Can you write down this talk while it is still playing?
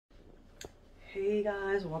Hey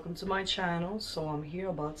guys, welcome to my channel. So I'm here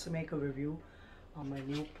about to make a review on my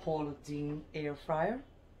new Paula Deen Air Fryer.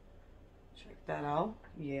 Check that out.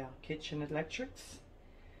 Yeah, Kitchen Electrics.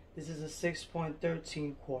 This is a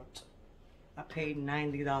 6.13 quart. I paid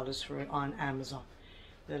 $90 for it on Amazon.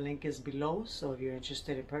 The link is below, so if you're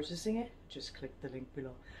interested in purchasing it, just click the link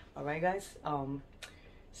below. Alright guys,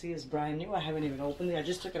 see, it's brand new. I haven't even opened it. I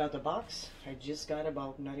just took it out the box. I just got it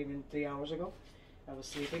about not even 3 hours ago. I was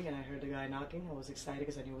sleeping and I heard the guy knocking. I was excited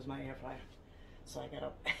because I knew it was my air fryer. So I got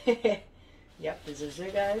up. Yep, this is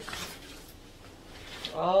it, guys.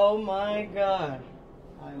 Oh my god.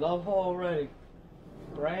 I love her already.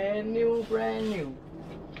 Brand new, brand new.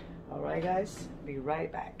 Alright guys, be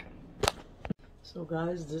right back. So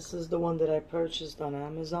guys, this is the one that I purchased on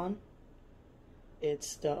Amazon.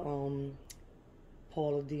 It's the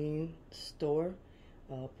Paula Deen store.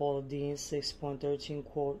 Paula Deen 6.13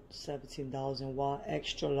 quart 17,000 watt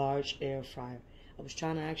extra large air fryer. I was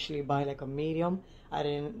trying to actually buy like a medium. I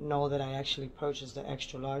didn't know that I actually purchased the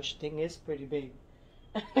extra large. Thing is pretty big.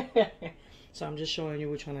 So I'm just showing you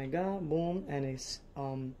which one I got. Boom, and it's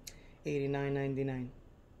 $89.99.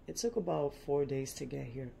 It took about 4 days to get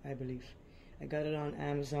here, I believe. I got it on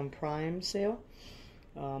Amazon Prime sale.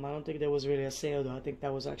 I don't think there was really a sale though. I think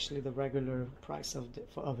that was actually the regular price of it.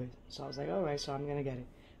 So I was like, alright, so I'm gonna get it.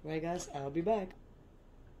 Alright guys, I'll be back.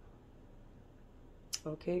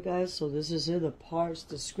 Okay guys, so this is it, the parts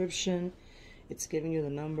description. It's giving you the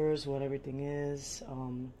numbers, what everything is.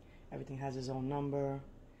 Everything has its own number.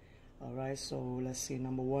 Alright, so let's see.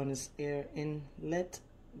 Number 1 is air inlet.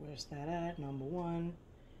 Where's that at? Number 1.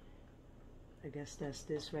 I guess that's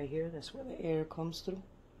this right here. That's where the air comes through.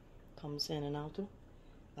 Comes in and out through.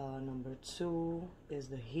 Number 2 is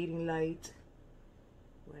the heating light.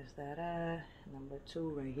 Where's that at? Number 2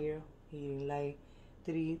 right here, heating light.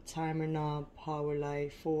 3, timer knob, power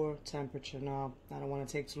light. 4, temperature knob. I don't want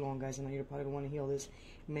to take too long, guys. I know you probably don't want to hear this.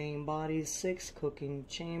 Main body. 6, cooking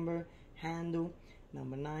chamber, handle.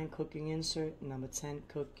 Number 9, cooking insert. Number 10,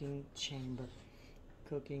 cooking chamber.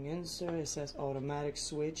 Cooking insert, it says automatic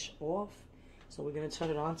switch off. So we're going to turn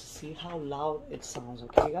it on to see how loud it sounds,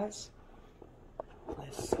 okay guys?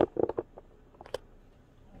 Let's see. Alright.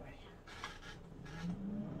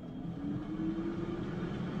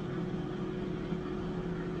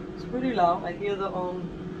 It's pretty loud. I hear the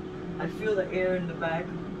I feel the air in the back,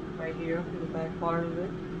 right here, in the back part of it.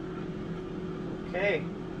 Okay.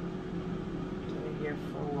 Here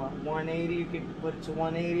for what? 180. You can put it to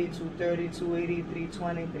 180, 230, 280,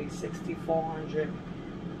 320, 360, 400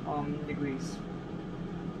 degrees.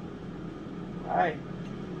 Alright.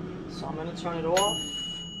 So I'm gonna turn it off,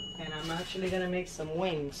 and I'm actually gonna make some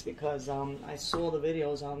wings because I saw the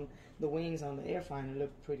videos on the wings on the air fryer and it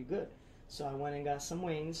looked pretty good. So I went and got some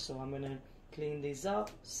wings. So I'm gonna clean these up,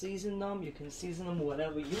 season them. You can season them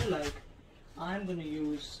whatever you like. I'm gonna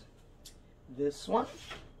use this one,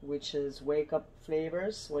 which is Wake Up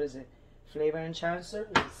Flavors. What is it? Flavor Enhancer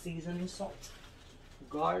with seasoning salt,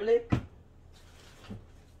 garlic.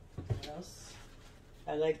 What else?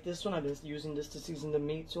 I like this one. I've been using this to season the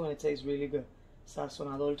meat too, and it tastes really good.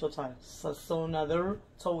 Sazonador total. Sazonador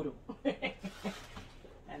total.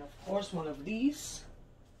 And of course, one of these.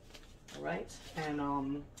 Alright,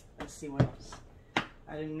 and let's see what else.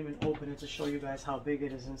 I didn't even open it to show you guys how big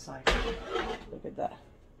it is inside. Look at that.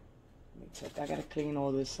 I gotta clean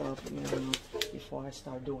all this up before I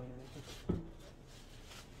start doing anything.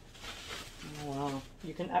 Oh, wow.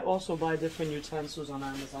 You can also buy different utensils on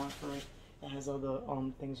Amazon for it. It has other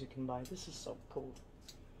things you can buy. This is so cool.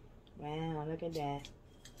 Wow, look at that.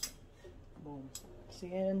 Boom. See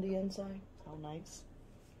it in the inside? How nice.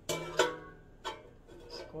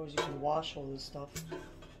 Of course, you can wash all this stuff.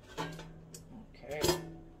 Okay.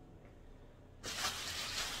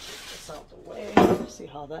 This out the way. See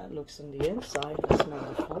how that looks in the inside. Let's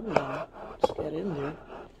make the fun now. Let's get in there.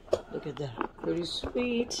 Look at that. Pretty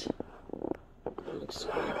sweet. That looks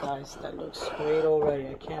great, guys. That looks great already.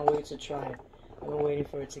 I can't wait to try it. I've been waiting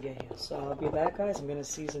for it to get here. So I'll be back, guys. I'm going to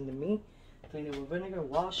season the meat. Clean it with vinegar.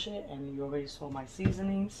 Wash it. And you already saw my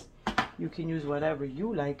seasonings. You can use whatever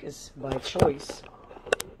you like. It's by choice.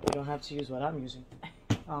 You don't have to use what I'm using.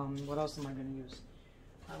 What else am I going to use?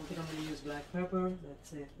 I don't think I'm going to use black pepper.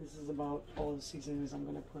 That's it. This is about all the seasonings I'm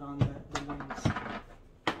going to put on the wings.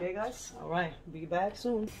 Okay, guys? Alright. Be back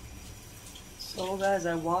soon. So, guys,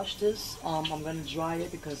 I washed this. I'm going to dry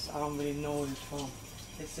it because I don't really know if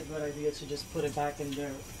it's a good idea to just put it back in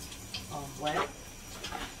there wet.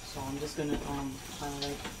 So I'm just going to kind of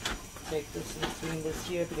like take this and clean this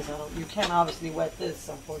here because you can't obviously wet this,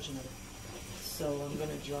 unfortunately. So I'm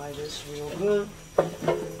gonna dry this real good. I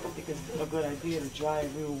think it's a good idea to dry it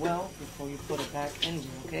real well before you put it back in there,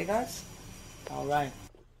 okay guys? Alright.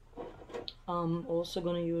 I'm also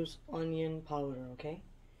gonna use onion powder, okay?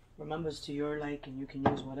 Remember, it's to your liking. You can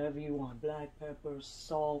use whatever you want. Black pepper,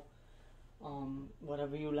 salt,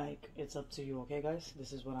 whatever you like. It's up to you, okay guys?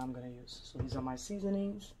 This is what I'm gonna use. So these are my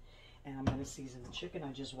seasonings, and I'm gonna season the chicken.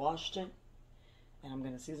 I just washed it, and I'm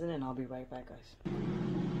gonna season it, and I'll be right back, guys.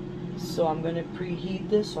 So I'm gonna preheat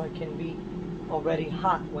this so I can be already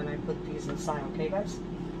hot when I put these inside, okay guys?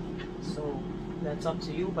 So that's up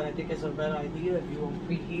to you, but I think it's a better idea if you won't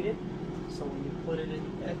preheat it. So when you put it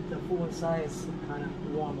in at the food inside, it's kind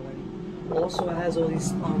of warm already. Also, it has all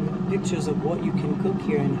these pictures of what you can cook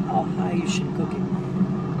here and how high you should cook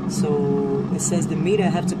it. So it says the meat I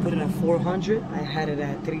have to put it at 400. I had it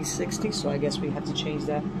at 360, so I guess we have to change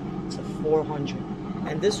that to 400.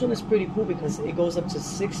 And this one is pretty cool because it goes up to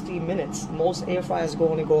 60 minutes. Most air fryers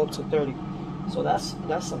only go up to 30. So that's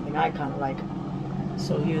something I kind of like.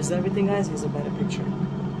 So here's everything, guys. Here's a better picture.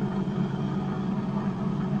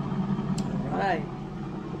 Alright.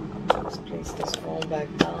 Let's place this phone back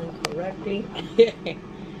down correctly.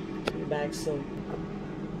 Be back soon.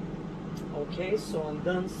 Okay, so I'm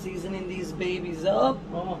done seasoning these babies up.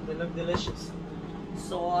 Oh, they look delicious.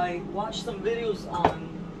 So I watched some videos on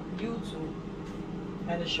YouTube,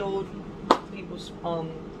 and it showed people,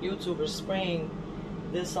 YouTubers spraying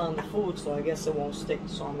this on the food, so I guess it won't stick.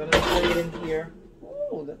 So I'm gonna put it in here.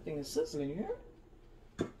 Oh, that thing is sizzling here.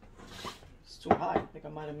 It's too high. I think I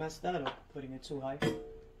might have messed that up, putting it too high.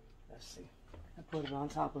 Let's see. I put it on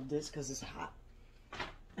top of this because it's hot.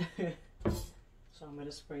 So I'm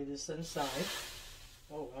gonna spray this inside.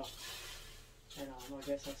 Oh wow. And I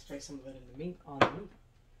guess I'll spray some of it in the meat, on the meat.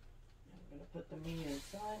 I'm gonna put the meat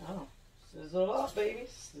inside. Oh, sizzle up, baby.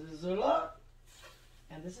 Sizzle up.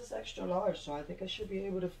 And this is extra large, so I think I should be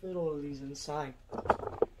able to fit all of these inside.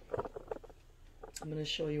 I'm gonna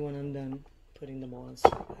show you when I'm done putting them all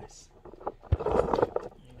inside, guys.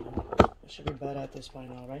 I should be better at this by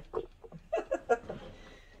now, right?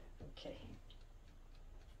 Okay.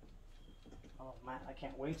 Oh man, I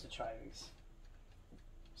can't wait to try these.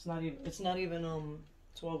 It's not even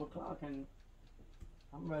 12 o'clock, and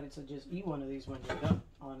I'm ready to just eat one of these when they're done,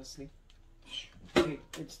 honestly. Hey,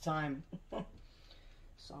 it's time.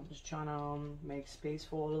 So I'm just trying to make space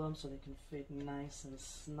for all of them so they can fit nice and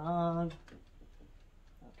snug.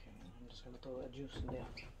 Okay, I'm just gonna throw that juice in there.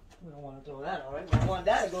 We don't want to throw that, alright? We don't want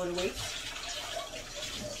that to go to waste.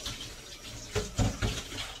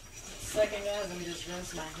 Second, guys, let me just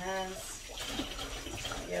rinse my hands.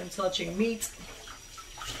 Again, touching meat.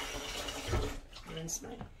 Rinse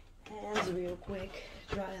my hands real quick.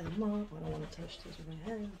 Dry them up. I don't want to touch this with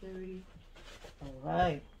my hands dirty.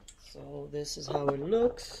 Alright, so this is how it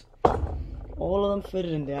looks. All of them fit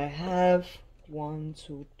in there. I have 1,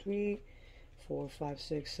 2, 3, 4, 5,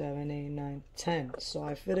 6, 7, 8, 9, 10. So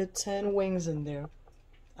I fitted 10 wings in there.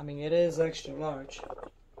 I mean, it is extra large.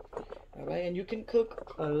 Alright, and you can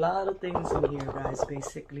cook a lot of things in here, guys.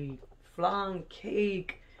 Basically, flan,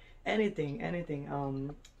 cake, anything.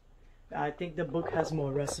 I think the book has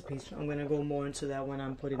more recipes. I'm going to go more into that when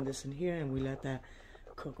I'm putting this in here and we let that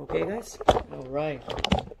cook. Okay, guys? Alright.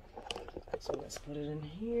 So let's put it in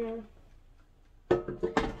here.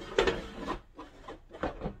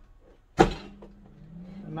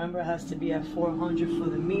 Remember, it has to be at 400 for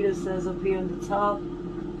the meat, it says up here on the top.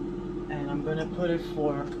 And I'm going to put it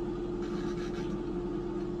for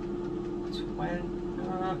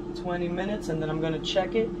 20 minutes, and then I'm going to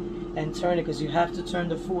check it and turn it, because you have to turn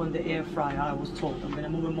the food in the air fryer, I was told. I'm going to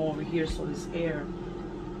move it more over here so this air,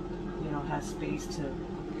 you know, has space to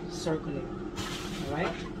circulate.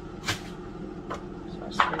 Alright? So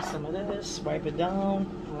I spray some of this, wipe it down.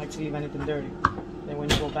 I don't like to leave anything dirty. Then when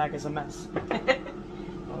you go back, it's a mess.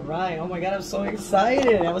 Alright, oh my god, I'm so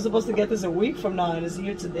excited. I was supposed to get this a week from now, and it's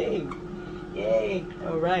here today. Yay!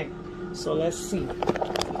 Alright, so let's see.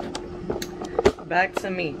 Back to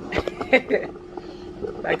me.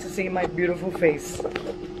 Back to seeing my beautiful face.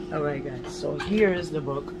 Alright guys, so here is the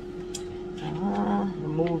book.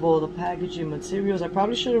 Remove all the packaging materials. I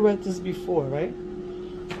probably should have read this before, right?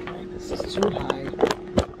 Alright, this is too high.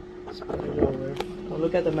 Let's put it over. Oh,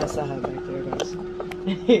 look at the mess I have back there, guys.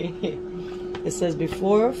 It says,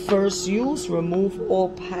 before first use, remove all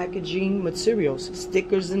packaging materials,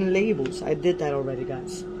 stickers and labels. I did that already,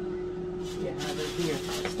 guys. Yeah, I have it here.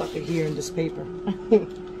 I stuck it here in this paper.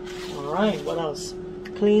 Alright, what else?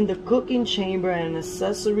 Clean the cooking chamber and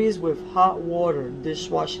accessories with hot water,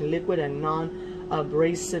 dishwashing liquid, and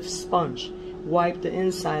non-abrasive sponge. Wipe the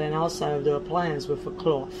inside and outside of the appliance with a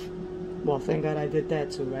cloth. Well, thank God I did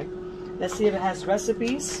that too, right? Let's see if it has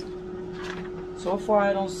recipes. So far,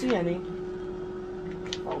 I don't see any.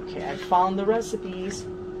 Okay, I found the recipes.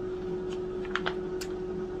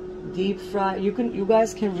 Deep fry. You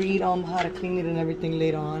guys can read how to clean it and everything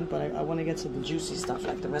later on, but I want to get to the juicy stuff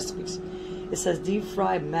like the recipes. It says deep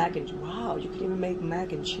fried mac and cheese. Wow, you can even make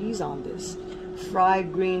mac and cheese on this.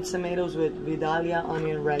 Fried green tomatoes with Vidalia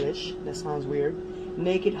onion relish. That sounds weird.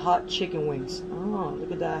 Naked hot chicken wings. Oh,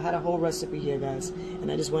 look at that. I had a whole recipe here, guys, and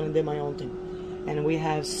I just went and did my own thing. And we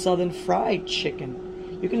have southern fried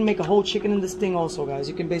chicken. You can make a whole chicken in this thing also, guys.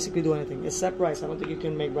 You can basically do anything except rice. I don't think you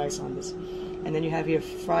can make rice on this. And then you have here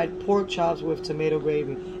fried pork chops with tomato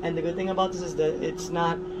gravy. And the good thing about this is that it's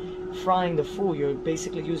not frying the food. You're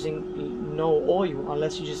basically using no oil,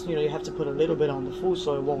 unless you just, you have to put a little bit on the food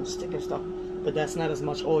so it won't stick and stuff. But that's not as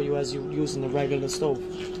much oil as you use in the regular stove.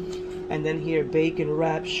 And then here, bacon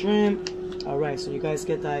wrapped shrimp. Alright, so you guys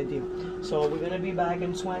get the idea. So we're going to be back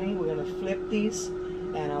in 20. We're going to flip these.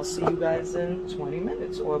 And I'll see you guys in 20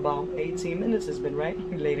 minutes. Or about 18 minutes it's been, right?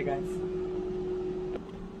 Later, guys.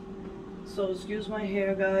 So excuse my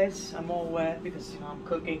hair, guys. I'm all wet because, I'm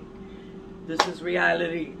cooking. This is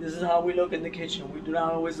reality. This is how we look in the kitchen. We do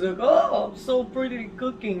not always look, oh, I'm so pretty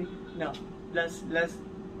cooking. No, let's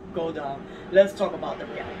go down. Let's talk about the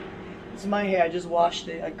reality. This is my hair. I just washed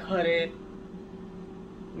it. I cut it.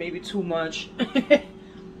 Maybe too much.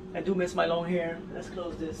 I do miss my long hair. Let's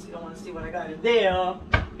close this. You don't want to see what I got in there.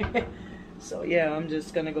 So yeah, I'm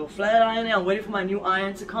just gonna go flat iron it. I'm waiting for my new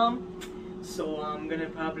iron to come. So I'm gonna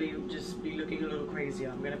probably just be looking a little crazy.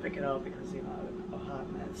 I'm gonna pick it up because I look a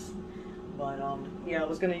hot mess. But yeah, I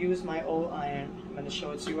was gonna use my old iron. I'm gonna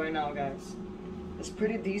show it to you right now, guys. It's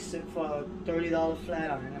pretty decent for a $30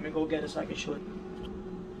 flat iron. I'm gonna go get it so I can show it.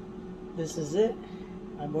 This is it.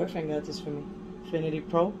 My boyfriend got this for me. Infinity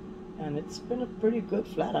Pro. And it's been a pretty good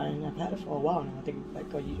flat iron. I've had it for a while now. I think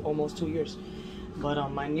like almost 2 years. But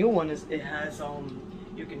my new one is, it has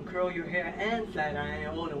you can curl your hair and flat iron it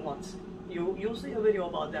all at once. You'll see a video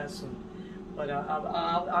about that soon. But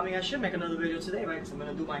I mean, I should make another video today, right? Because I'm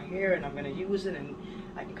gonna do my hair and I'm gonna use it, and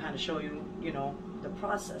I can kind of show you, the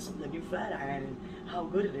process of the new flat iron and how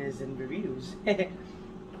good it is in reviews.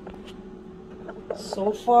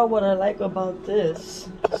 So far, what I like about this,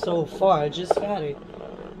 I just got it.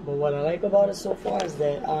 But what I like about it so far is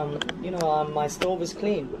that, my stove is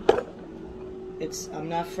clean. I'm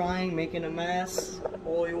not frying, making a mess,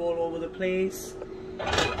 oil all over the place.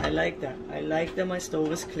 I like that. I like that my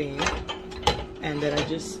stove is clean, and that I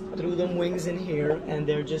just threw them wings in here, and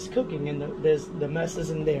they're just cooking, and the mess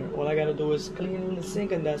isn't there. All I gotta do is clean in the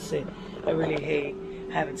sink, and that's it. I really hate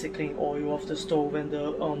having to clean oil off the stove and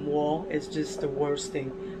the wall. It's just the worst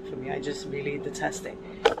thing for me. I just really detest it.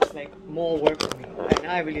 It's like more work for me, and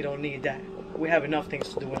I really don't need that. We have enough things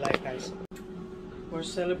to do in life, guys. We're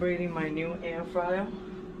celebrating my new air fryer.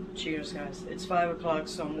 Cheers, guys. It's 5 o'clock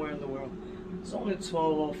somewhere in the world. It's only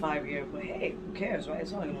 12:05 here, but hey, who cares, right?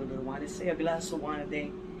 It's only a little bit of wine. They say a glass of wine a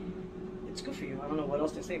day, it's good for you. I don't know what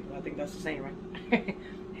else they say, but I think that's the same, right?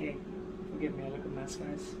 Hey, forgive me, I look a mess,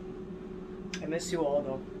 guys. I miss you all,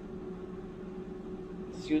 though.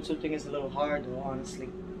 This YouTube thing is a little hard, though, honestly,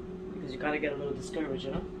 because you kind of get a little discouraged,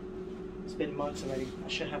 It's been months already. I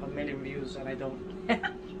should have 1 million views, and I don't.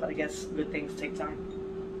 But I guess good things take time.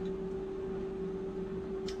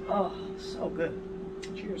 Oh, so good.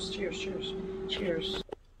 Cheers, cheers, cheers, cheers.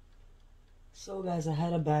 So guys, I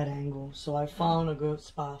had a bad angle, so I found a good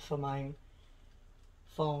spot for my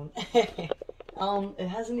phone. It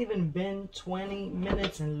hasn't even been 20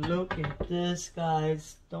 minutes, and look at this,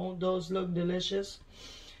 guys. Don't those look delicious?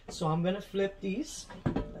 So I'm gonna flip these.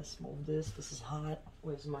 Let's move this. This is hot.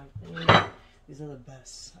 Where's my thing? These are the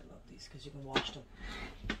best. I love these because you can wash them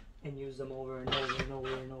and use them over and over and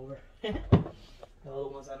over and over. The other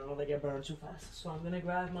ones, I don't know, they get burned too fast. So I'm gonna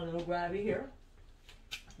grab my little grabby here.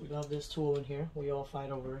 We love this tool in here. We all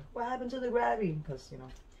fight over it. What happened to the grabby? Because,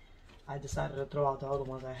 I decided to throw out the other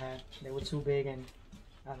ones I had. They were too big, and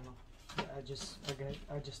I don't know. I just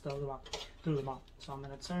threw them out. So I'm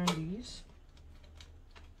gonna turn these.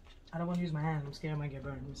 I don't want to use my hand. I'm scared I might get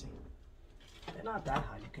burned. Let me see. They're not that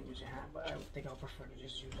hot. You can use your hand, but I think I'll prefer to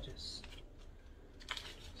just use this.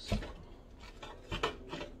 So,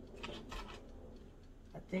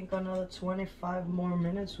 I think another 25 more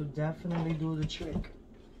minutes would definitely do the trick.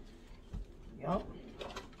 Yup.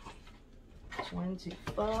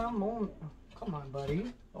 25 more. Come on,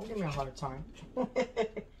 buddy. Don't give me a hard time. Alright.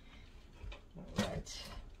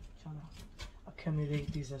 Trying to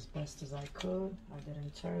accumulate these as best as I could. I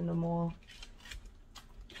didn't turn them all.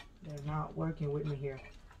 They're not working with me here.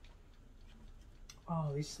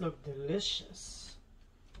 Oh, these look delicious.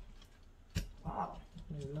 Wow.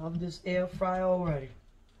 I love this air fryer already.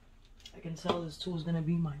 I can tell this tool is gonna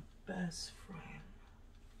be my best friend.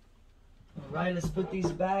 Alright, let's put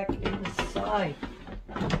these back inside.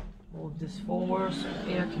 Move this forward so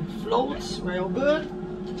the air can float real good.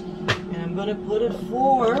 And I'm gonna put it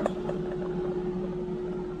for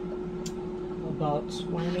about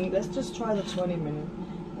 20. Let's just try the 20 minute.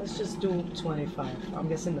 Let's just do 25. I'm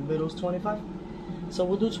guessing the middle's 25. So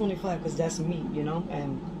we'll do 25 because that's meat, you know,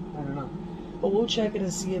 and I don't know. But we'll check it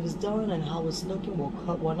and see if it's done and how it's looking. We'll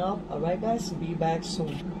cut one up. Alright guys, be back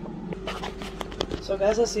soon. So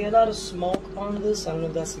guys, I see a lot of smoke on this. I don't know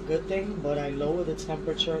if that's a good thing, but I lowered the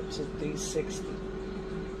temperature to 360.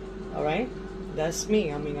 Alright? That's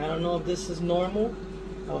me. I mean, I don't know if this is normal.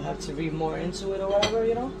 I'll have to read more into it or whatever,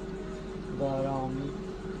 you know. But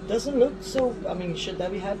doesn't look so. I mean, should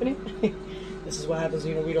that be happening? This is what happens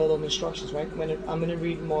when you read all those instructions, right? I'm gonna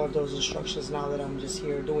read more of those instructions now that I'm just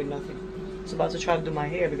here doing nothing. I was about to try to do my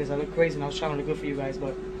hair because I look crazy and I was trying to look good for you guys,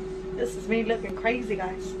 but this is me looking crazy,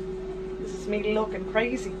 guys. This is me looking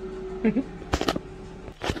crazy.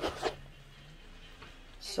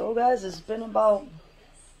 So guys, it's been about,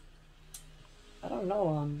 I don't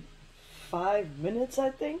know, 5 minutes I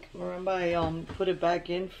think. Remember I put it back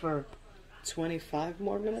in for 25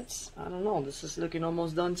 more minutes. I don't know, this is looking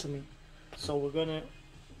almost done to me. So we're gonna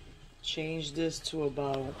change this to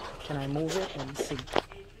about, can I move it? Let me see.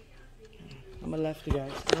 I'm a lefty,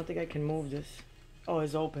 guys. I don't think I can move this. Oh,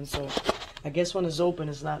 it's open, so I guess when it's open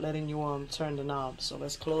it's not letting you turn the knob. So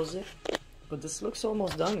let's close it. But this looks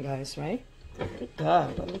almost done, guys, right? Look at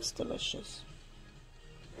that, that looks delicious.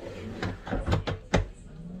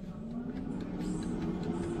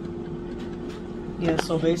 Yeah,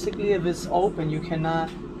 so basically if it's open, you cannot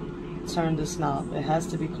turn this knob. It has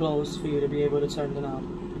to be closed for you to be able to turn the knob.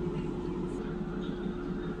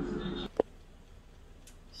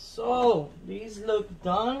 So, these look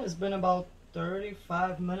done. It's been about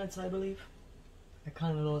 35 minutes, I believe. I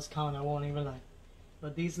kind of lost count, I won't even lie.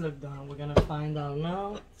 But these look done. We're gonna find out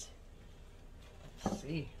now. Let's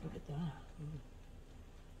see, look at that.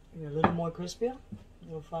 Maybe a little more crispier.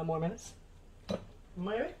 5 more minutes.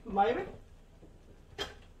 Maybe, maybe.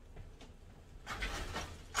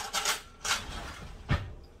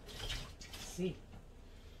 See.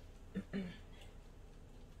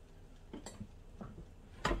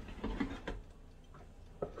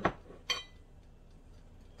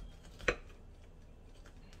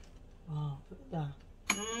 Oh, look at that.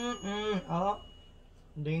 Oh,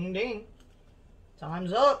 ding ding.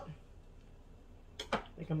 Time's up. I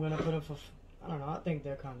think I'm gonna put it for, I don't know, I think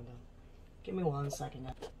they're kind of done. Give me 1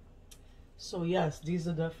 second. So yes, these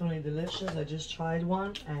are definitely delicious. I just tried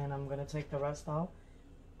one and I'm gonna take the rest out.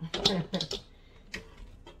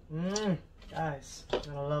 Guys, you're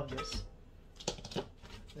gonna love this.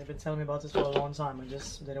 They've been telling me about this for a long time. I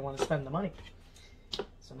just didn't want to spend the money.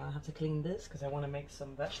 So now I have to clean this because I want to make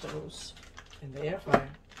some vegetables in the air fryer.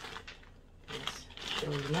 Let's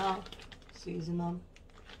show you now. Season them.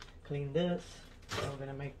 Clean this. So we're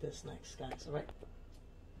gonna make this next, guys. Alright.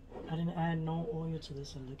 I didn't add no oil to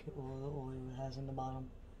this, and look at all the oil it has in the bottom.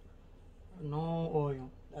 No oil.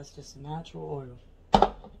 That's just natural oil.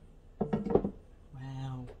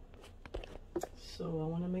 Wow. So I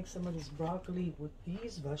want to make some of this broccoli with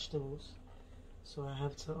these vegetables. So I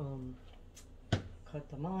have to cut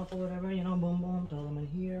them off or whatever, you know, boom boom, throw them in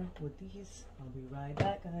here with these. I'll be right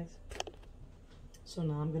back, guys. So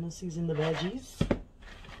now I'm gonna season the veggies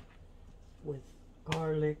with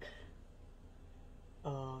garlic,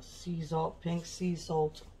 sea salt, pink sea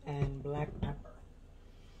salt, and black pepper.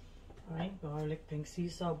 Alright, garlic, pink sea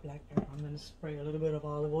salt, black pepper. I'm gonna spray a little bit of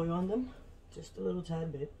olive oil on them, just a little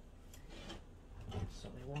tad bit, so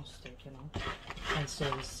they won't stick, you know. And so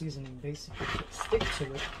the seasoning basically should stick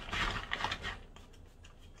to it.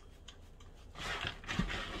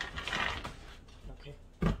 Okay.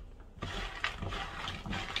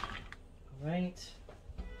 Alright.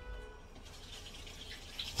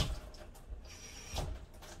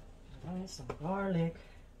 Alright, some garlic,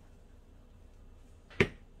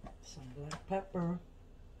 some black pepper,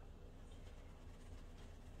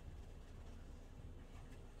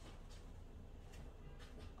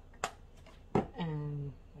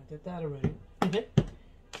 and I did that already,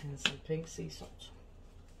 and some pink sea salt.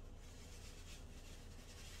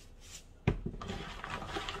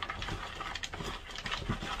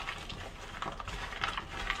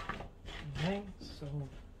 Okay, so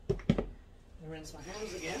I rinse my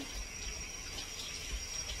hands again.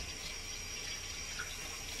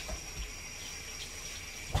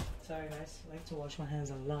 Sorry guys, I like to wash my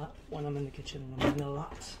hands a lot when I'm in the kitchen. I'm in a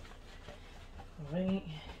lot. Alright,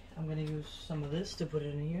 I'm gonna use some of this to put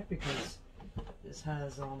it in here because This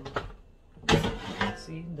has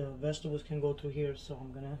see, the vegetables can go through here, so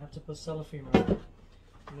I'm gonna have to put cellophane wrap.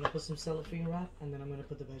 I'm gonna put some cellophane wrap, and then I'm gonna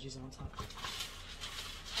put the veggies on top.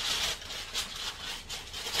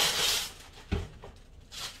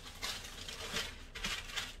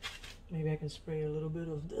 Maybe I can spray a little bit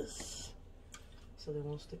of this so they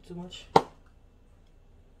won't stick too much. Let's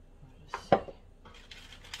see.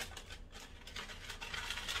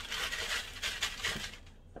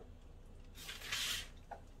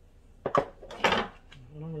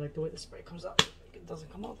 I don't like the way the spray comes out. It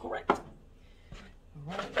doesn't come out correct.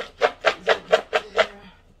 Alright.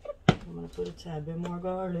 I'm gonna put a tad bit more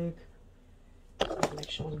garlic. Make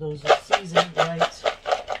sure those are seasoned right.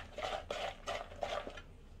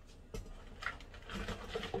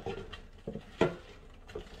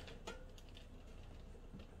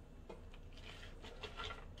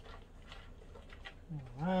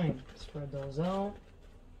 Alright, spread those out.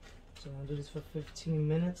 So I'm gonna do this for 15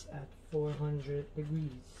 minutes at 400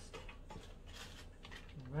 degrees.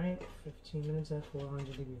 Alright, 15 minutes at 400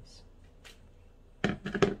 degrees.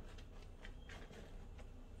 There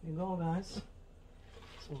you go, guys.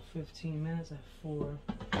 So 15 minutes at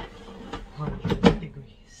 400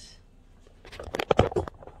 degrees.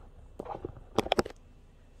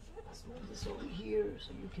 Let's move this over here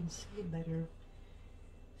so you can see it better.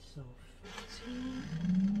 So 15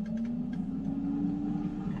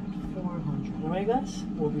 at 400. Alright, guys,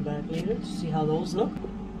 we'll be back later to see how those look.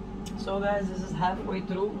 So, guys, this is halfway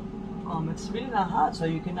through. It's really not hot, so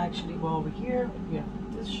you can actually go over here. Yeah,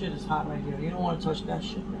 this shit is hot right here. You don't want to touch that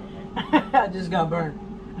shit. I just got burned.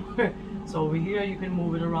 So over here, you can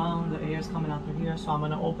move it around. The air's coming out through here. So I'm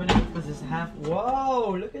gonna open it because it's half.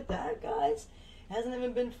 Whoa! Look at that, guys. It hasn't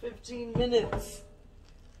even been 15 minutes.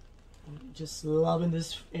 I'm just loving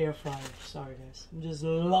this air fryer. Sorry, guys. I'm just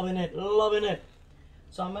loving it, loving it.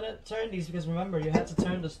 So I'm gonna turn these because remember, you have to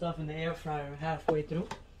turn the stuff in the air fryer halfway through.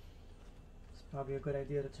 It's probably a good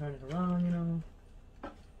idea to turn it around, you know.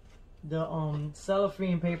 The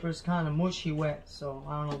cellophane paper is kind of mushy wet, so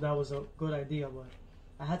I don't know if that was a good idea, but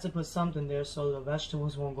I had to put something there so the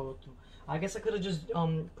vegetables won't go through. I guess I could have just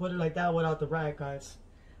put it like that without the rag, guys,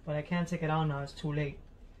 but I can't take it out now. It's too late.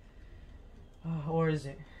 Or is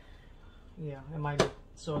it? Yeah, it might be.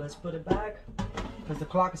 So let's put it back because the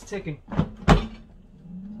clock is ticking. So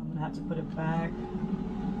I'm gonna have to put it back,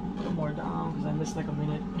 put it more down because I missed like a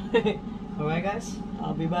minute. Alright, guys,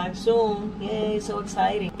 I'll be back soon. Yay, so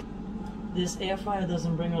exciting. This air fryer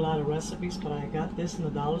doesn't bring a lot of recipes, but I got this in the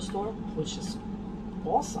dollar store, which is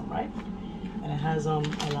awesome, right? And it has a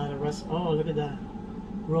lot of recipes. Oh, look at that.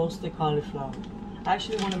 Roasted cauliflower. I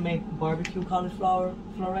actually want to make barbecue cauliflower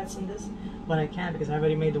florets in this, but I can't because I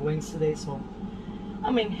already made the wings today, so I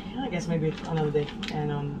mean, I guess maybe another day.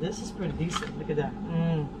 And this is pretty decent. Look at that.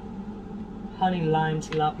 Honey lime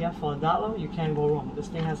tilapia for $1. You can't go wrong. This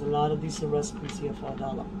thing has a lot of decent recipes here for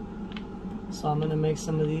 $1. So I'm gonna make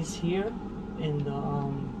some of these here in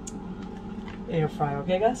the air fryer.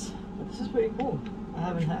 Okay, guys? But this is pretty cool. I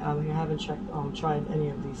haven't tried any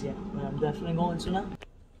of these yet, but I'm definitely going to now.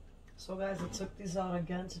 So, guys, I took these out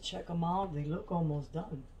again to check them out. They look almost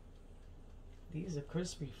done. These are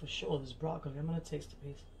crispy for sure. This broccoli. I'm gonna taste the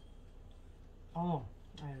piece. Oh,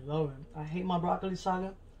 I love it. I hate my broccoli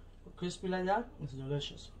saga, but crispy like that, it's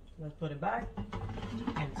delicious. Let's put it back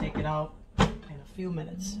and take it out in a few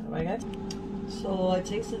minutes. Alright, guys? So I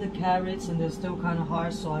tasted the carrots and they're still kind of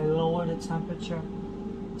hard, so I lowered the temperature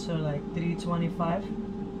to like 325,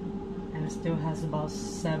 and it still has about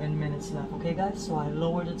 7 minutes left. Okay, guys? So I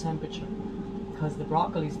lowered the temperature because the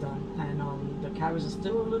broccoli's done, and the carrots are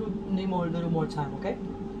still need a little more time. Okay?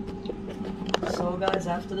 So, guys,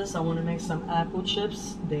 after this, I want to make some apple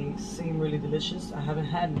chips. They seem really delicious. I haven't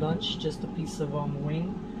had lunch, just a piece of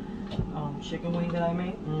wing. Chicken wing that I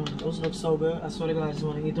made. Those look so good. I swear to God, I just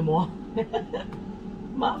want to eat them all.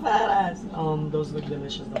 My fat ass. Those look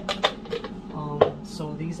delicious though.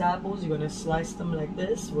 So these apples, you're gonna slice them like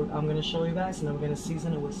this. I'm gonna show you guys, and then we're gonna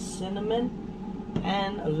season it with cinnamon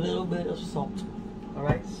and a little bit of salt. All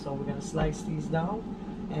right. So we're gonna slice these down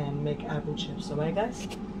and make apple chips. All right, guys.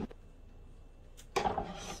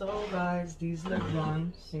 So, guys, these look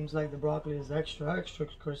done. Seems like the broccoli is extra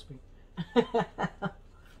crispy.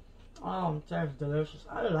 Oh, that's delicious.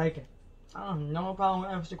 I like it. I don't have no problem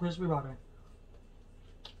with extra crispy broccoli.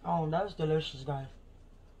 Oh, that's delicious, guys.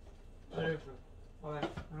 Delicious. Alright,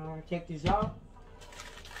 I'm gonna take these out.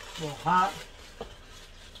 A little hot.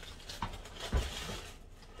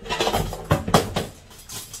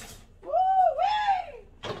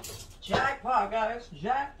 Woo-wee! Jackpot, guys.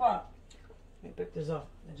 Jackpot. Let me pick this up.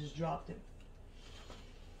 I just dropped it.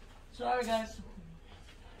 Sorry, guys.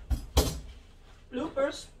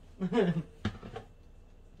 bloopers.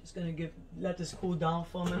 Just gonna let this cool down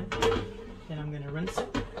for a minute. Then I'm gonna rinse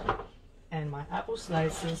it. And my apple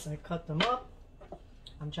slices, I cut them up.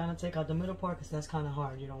 I'm trying to take out the middle part because that's kind of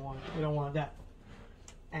hard. You don't want that.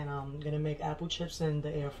 And I'm gonna make apple chips in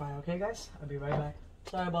the air fryer. Okay, guys? I'll be right back.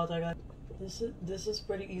 Sorry about that, guys. This is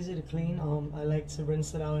pretty easy to clean. I like to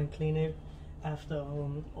rinse it out and clean it after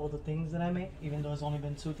all the things that I make, even though it's only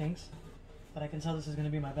been 2 things. But I can tell this is gonna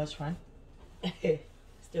be my best friend.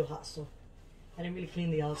 Still hot, so I didn't really clean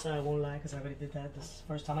the outside. I won't lie, because I already did that this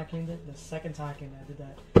first time I cleaned it. The second time I cleaned it, I did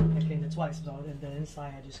that. I cleaned it twice. So the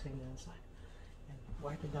inside, I just cleaned the inside and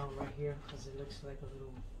wipe it down right here because it looks like a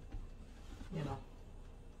little, you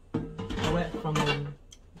know, wet from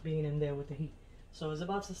being in there with the heat. So it's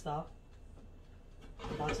about to stop.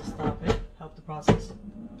 About to stop it. Help the process.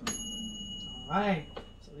 Alright.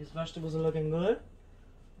 So these vegetables are looking good.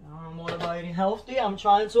 I'm all about eating healthy. I'm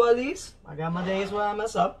trying to, at least. I got my days where I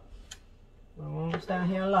mess up. I won't stand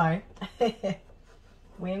here and lie.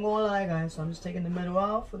 We ain't gonna lie, guys. So I'm just taking the middle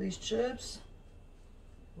out for these chips.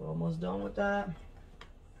 We're almost done with that.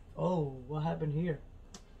 Oh, what happened here?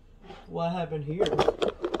 What happened here?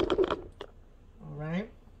 Alright.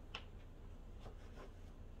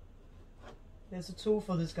 There's a tool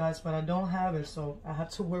for this, guys, but I don't have it, so I have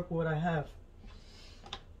to work with what I have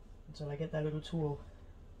until I get that little tool.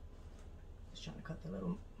 Just trying to cut the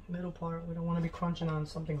little middle part. We don't want to be crunching on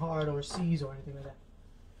something hard or seeds or anything like that.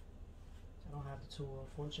 I don't have the tool,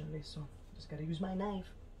 unfortunately, so just gotta use my knife.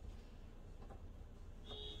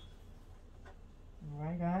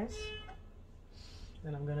 Alright, guys.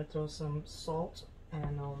 Then I'm gonna throw some salt,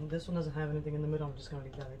 and this one doesn't have anything in the middle. I'm just gonna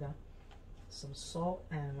leave that like that. Some salt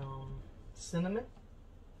and cinnamon.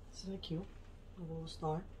 This is really cute. A little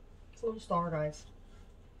star. It's a little star, guys.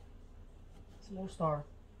 It's a little star.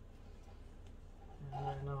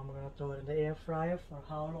 And then I'm gonna throw it in the air fryer for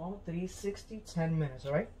how long? 360, 10 minutes,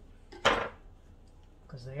 alright?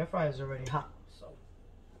 Because the air fryer is already hot, so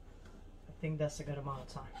I think that's a good amount of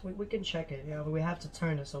time. We can check it, yeah, but we have to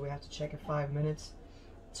turn it, so we have to check it 5 minutes,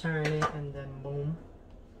 turn it, and then boom.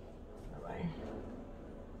 Alright.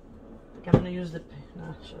 I think I'm gonna use the,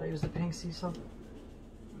 should I use the pink sea salt?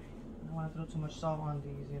 I don't want to throw too much salt on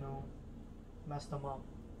these, you know, mess them up.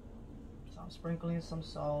 So I'm sprinkling some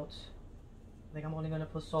salt. I think I'm only gonna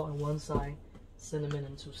put salt on one side, cinnamon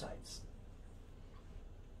on 2 sides.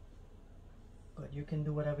 But you can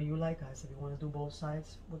do whatever you like, guys. If you want to do both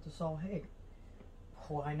sides with the salt, hey,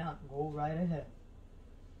 why not? Go right ahead.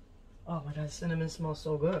 Oh my god, cinnamon smells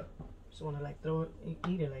so good. Just want to like throw it,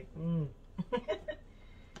 eat it like,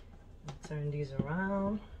 Turn these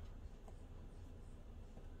around.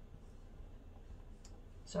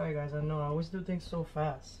 Sorry guys, I know I always do things so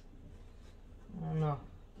fast. I don't know.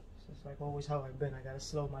 It's like always how I've been. I gotta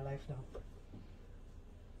slow my life down.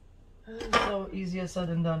 So easier said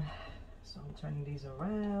than done. So I'm turning these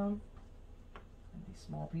around. And these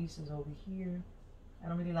small pieces over here. I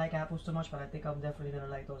don't really like apples too much, but I think I'm definitely gonna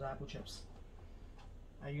like those apple chips.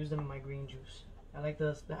 I use them in my green juice. I like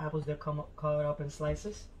the apples that come cut up in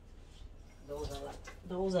slices. Those I like.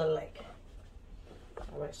 Those I like.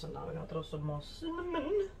 Alright, so now we're gonna throw some more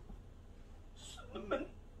cinnamon. Cinnamon.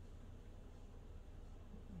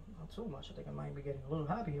 Not too much. I think I might be getting a little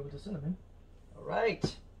happy here with the cinnamon.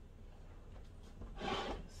 Alright.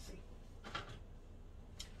 Let's see.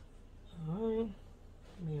 Alright.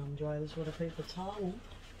 Let me dry this with a paper towel.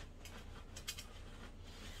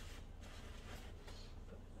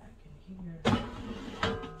 Put it back in here.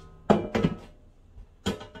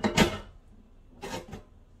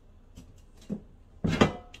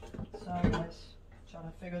 Sorry guys. Trying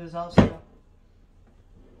to figure this out so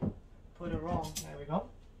put it wrong. There we go.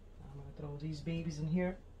 I'm gonna throw these babies in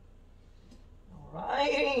here.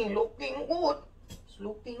 Alright, looking good. It's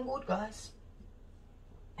looking good, guys.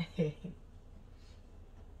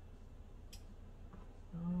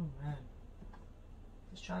 Oh man.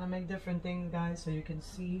 Just trying to make different things, guys, so you can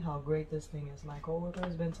see how great this thing is. My coworker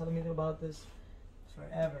has been telling me about this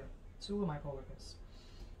forever. 2 of my coworkers.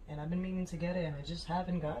 And I've been meaning to get it and I just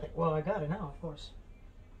haven't got it. Well, I got it now, of course.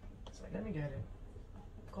 It's like, let me get it.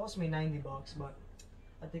 It cost me 90 bucks, but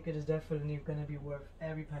I think it is definitely gonna be worth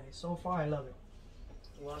every penny. So far, I love it.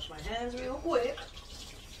 Wash my hands real quick.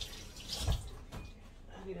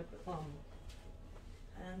 I need a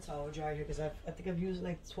hand towel dry here because I think I've used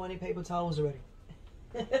like 20 paper towels already.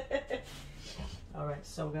 Alright,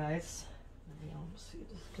 so guys, let me see,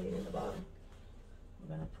 just clean in the bottom.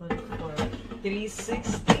 We're gonna put it for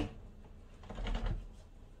 360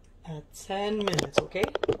 at 10 minutes, okay?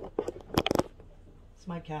 It's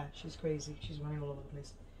my cat, she's crazy, she's running all over the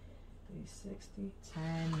place. 360,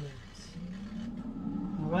 10 minutes.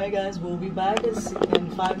 Alright guys, we'll be back in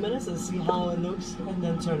 5 minutes and see how it looks and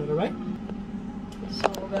then turn it, alright? So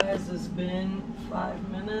guys, it's been 5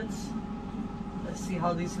 minutes. Let's see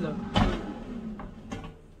how these look.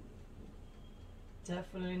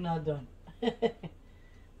 Definitely not done.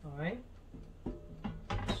 Alright.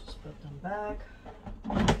 Let's just put them back.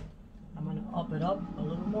 I'm gonna up it up a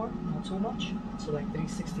little more, not too much. So like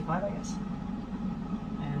 365 I guess.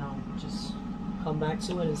 And I'll just come back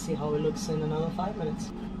to it and see how it looks in another 5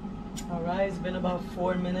 minutes. Alright, it's been about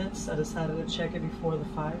 4 minutes. I decided to check it before the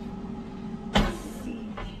 5. Let's see.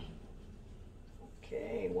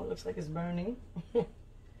 Okay, one looks like it's burning.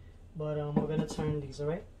 But we're gonna turn these,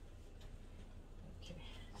 alright? Okay,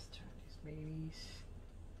 let's turn these babies.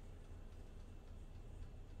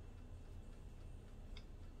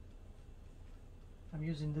 I'm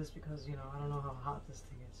using this because, you know, I don't know how hot this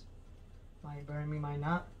thing is. Might burn me, might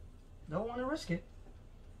not. Don't want to risk it.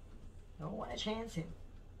 Don't want to chance it.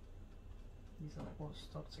 These are both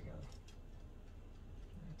stuck together.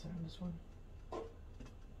 Can I turn this one?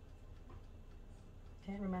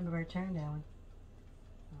 Can't remember where I turned that one.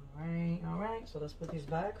 Alright. So let's put these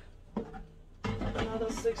back. Another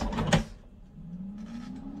 6 minutes.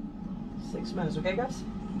 6 minutes, okay guys?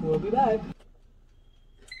 We'll be back.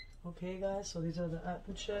 Okay guys, so these are the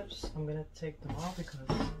apple chips. I'm gonna take them off because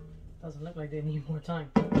it doesn't look like they need more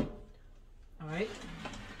time. Alright.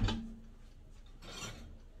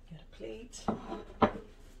 Get a plate.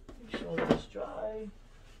 Make sure that it's dry.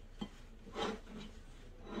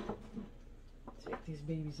 Take these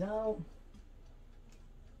babies out.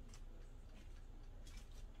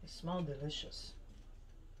 They smell delicious.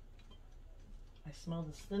 I smell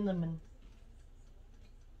the cinnamon.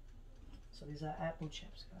 So these are apple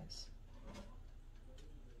chips, guys.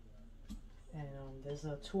 And there's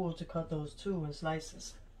a tool to cut those too in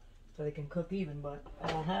slices so they can cook even, but I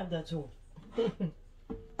don't have that tool. So I'm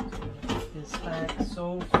gonna put this back.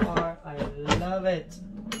 So far, I love it.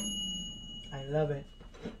 I love it.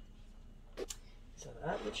 These are the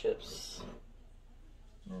apple chips.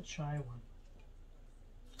 I'm gonna try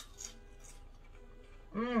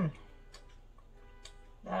one.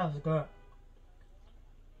 That was good.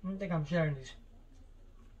 I don't think I'm sharing these.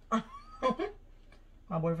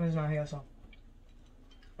 My boyfriend's not here, so.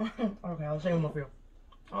 Okay, I'll save them up here.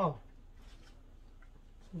 Oh.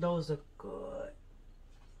 Those are good.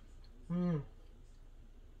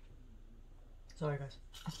 Sorry, guys.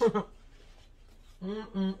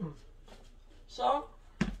 So,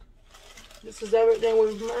 this is everything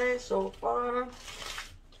we've made so far. Let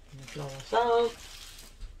me throw this out.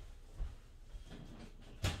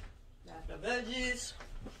 Got the veggies.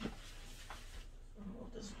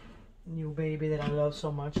 This new baby that I love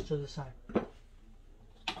so much to the side.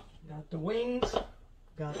 Got the wings.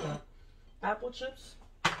 Got the apple chips.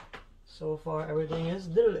 So far, everything is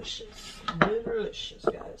delicious. Delicious,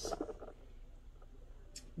 guys.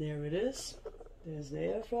 There it is. There's the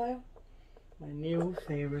air fryer. My new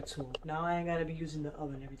favorite tool. Now I ain't gotta be using the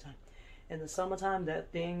oven every time. In the summertime,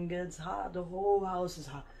 that thing gets hot. The whole house is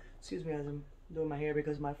hot. Excuse me as I'm doing my hair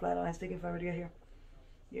because my flat iron's taking forever to get here.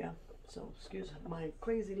 Yeah, so excuse my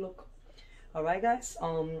crazy look. Alright guys,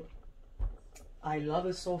 I love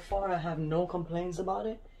it so far. I have no complaints about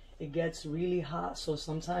it. It gets really hot, so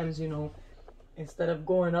sometimes, you know, instead of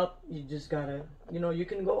going up, you just gotta, you know, you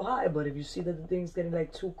can go high, but if you see that the thing's getting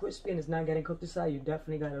like too crispy and it's not getting cooked inside, you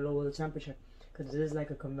definitely gotta lower the temperature because it is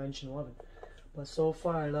like a conventional oven. But so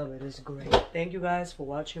far, I love it. It's great. Thank you guys for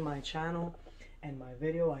watching my channel and my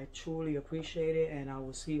video. I truly appreciate it, and I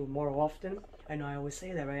will see you more often. I know I always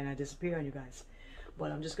say that, right? And I disappear on you guys.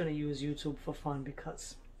 But I'm just going to use YouTube for fun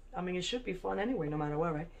because, I mean, it should be fun anyway, no matter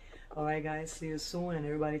what, right? Alright, guys. See you soon, and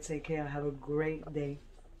everybody take care. Have a great day.